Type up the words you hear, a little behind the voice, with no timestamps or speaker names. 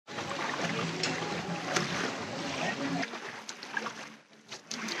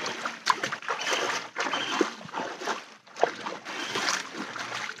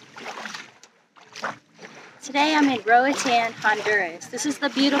Today I'm in Roatan, Honduras. This is the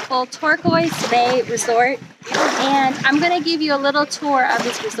beautiful Turquoise Bay Resort, and I'm going to give you a little tour of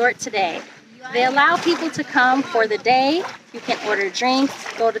this resort today. They allow people to come for the day. You can order drinks,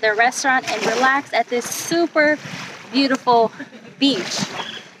 go to their restaurant, and relax at this super beautiful beach.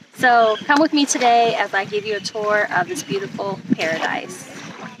 So come with me today as I give you a tour of this beautiful paradise.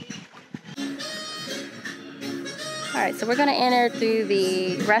 Alright, so we're going to enter through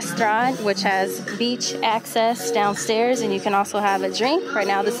the restaurant, which has beach access downstairs, and you can also have a drink. Right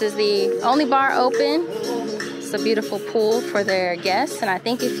now this is the only bar open. It's a beautiful pool for their guests, and I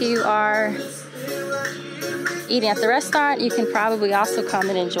think if you are eating at the restaurant, you can probably also come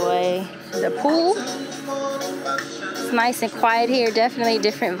and enjoy the pool. It's nice and quiet here, definitely a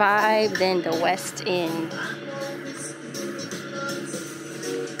different vibe than the West End.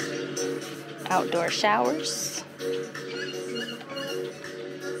 Outdoor showers.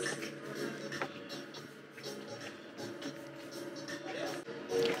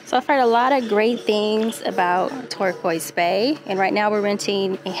 So I've heard a lot of great things about Turquoise Bay, and right now we're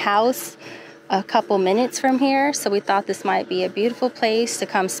renting a house a couple minutes from here, so we thought this might be a beautiful place to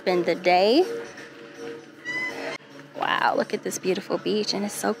come spend the day. Wow, look at this beautiful beach, and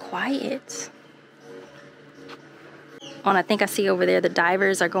it's so quiet. Oh, and I think I see over there the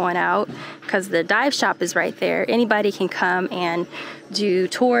divers are going out because the dive shop is right there. Anybody can come and do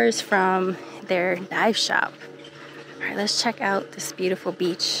tours from their dive shop. All right, let's check out this beautiful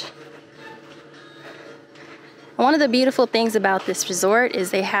beach. One of the beautiful things about this resort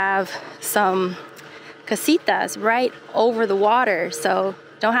is they have some casitas right over the water. So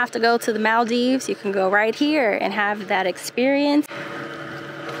don't have to go to the Maldives. You can go right here and have that experience.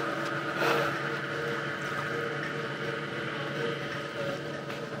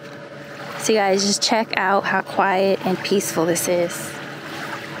 So you guys, just check out how quiet and peaceful this is.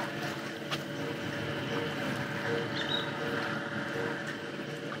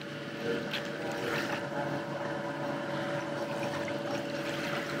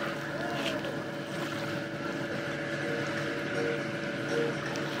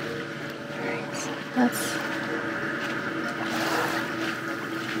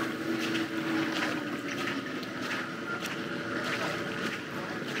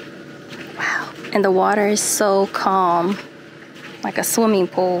 Wow, and the water is so calm, like a swimming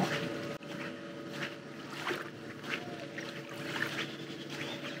pool.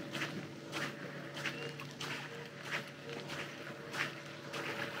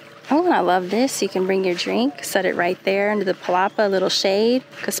 Oh, and I love this. You can bring your drink, set it right there under the palapa, a little shade,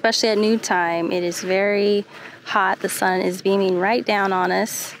 especially at noontime. It is very hot. The sun is beaming right down on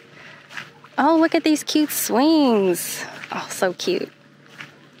us. Oh, look at these cute swings. Oh, so cute.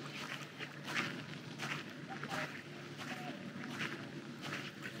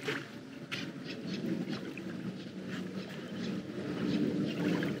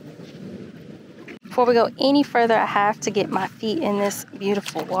 Before we go any further, I have to get my feet in this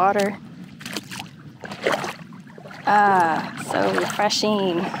beautiful water. Ah, so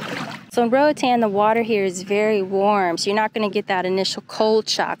refreshing. So in Roatan, the water here is very warm, so you're not going to get that initial cold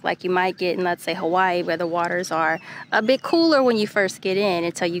shock like you might get in, let's say, Hawaii, where the waters are a bit cooler when you first get in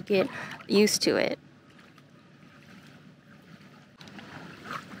until you get used to it.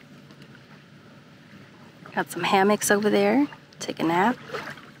 Got some hammocks over there. Take a nap.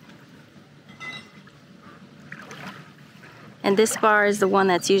 And this bar is the one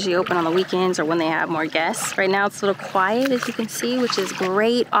that's usually open on the weekends or when they have more guests. Right now it's a little quiet, as you can see, which is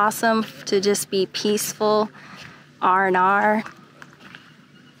great, awesome to just be peaceful, R&R.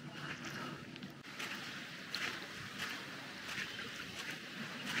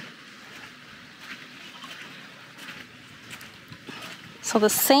 So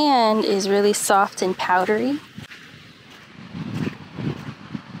the sand is really soft and powdery.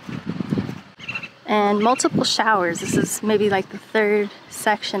 And multiple showers. This is maybe like the third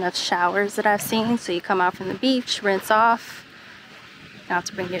section of showers that I've seen. So you come out from the beach, rinse off. You have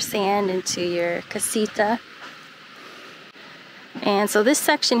to bring your sand into your casita. And so this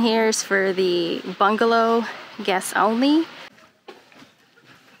section here is for the bungalow guests only.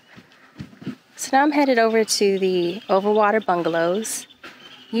 So now I'm headed over to the overwater bungalows.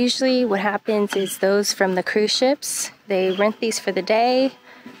 Usually what happens is those from the cruise ships, they rent these for the day,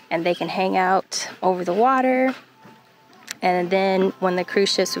 and they can hang out over the water. And then when the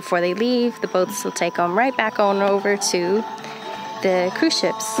cruise ships, before they leave, the boats will take them right back on over to the cruise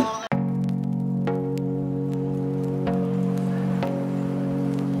ships.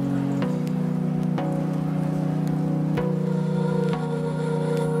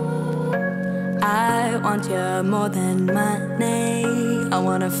 I want you more than money. I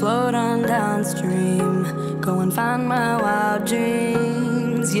wanna float on downstream. Go and find my wild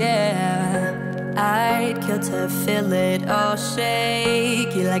dreams, yeah. I'd kill to feel it all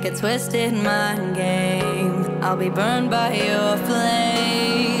shake you like a twisted mind game. I'll be burned by your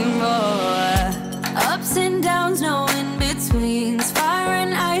flame, oh. Ups and downs, no in-betweens. Fire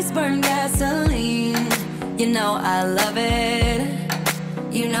and ice, burn gasoline. You know I love it.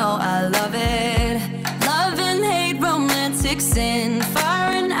 You know I love it. Love and hate, romantic sin.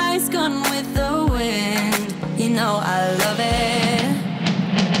 Fire and ice, gone with the wind. You know I love it.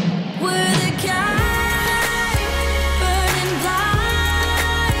 We're the kind, burning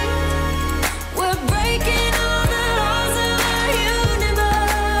blind. We're breaking all the laws of our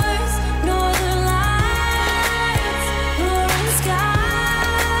universe. Northern lights, roaring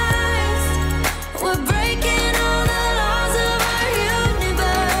skies. We're breaking all the laws of our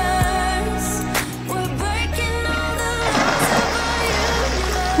universe. We're breaking all the laws of our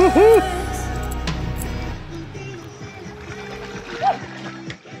universe.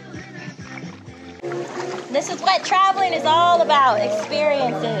 This is what traveling is all about,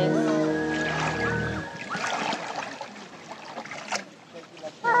 experiences.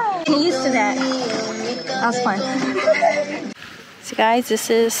 Getting used to that. That was fun. So guys, this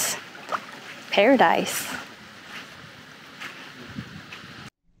is paradise.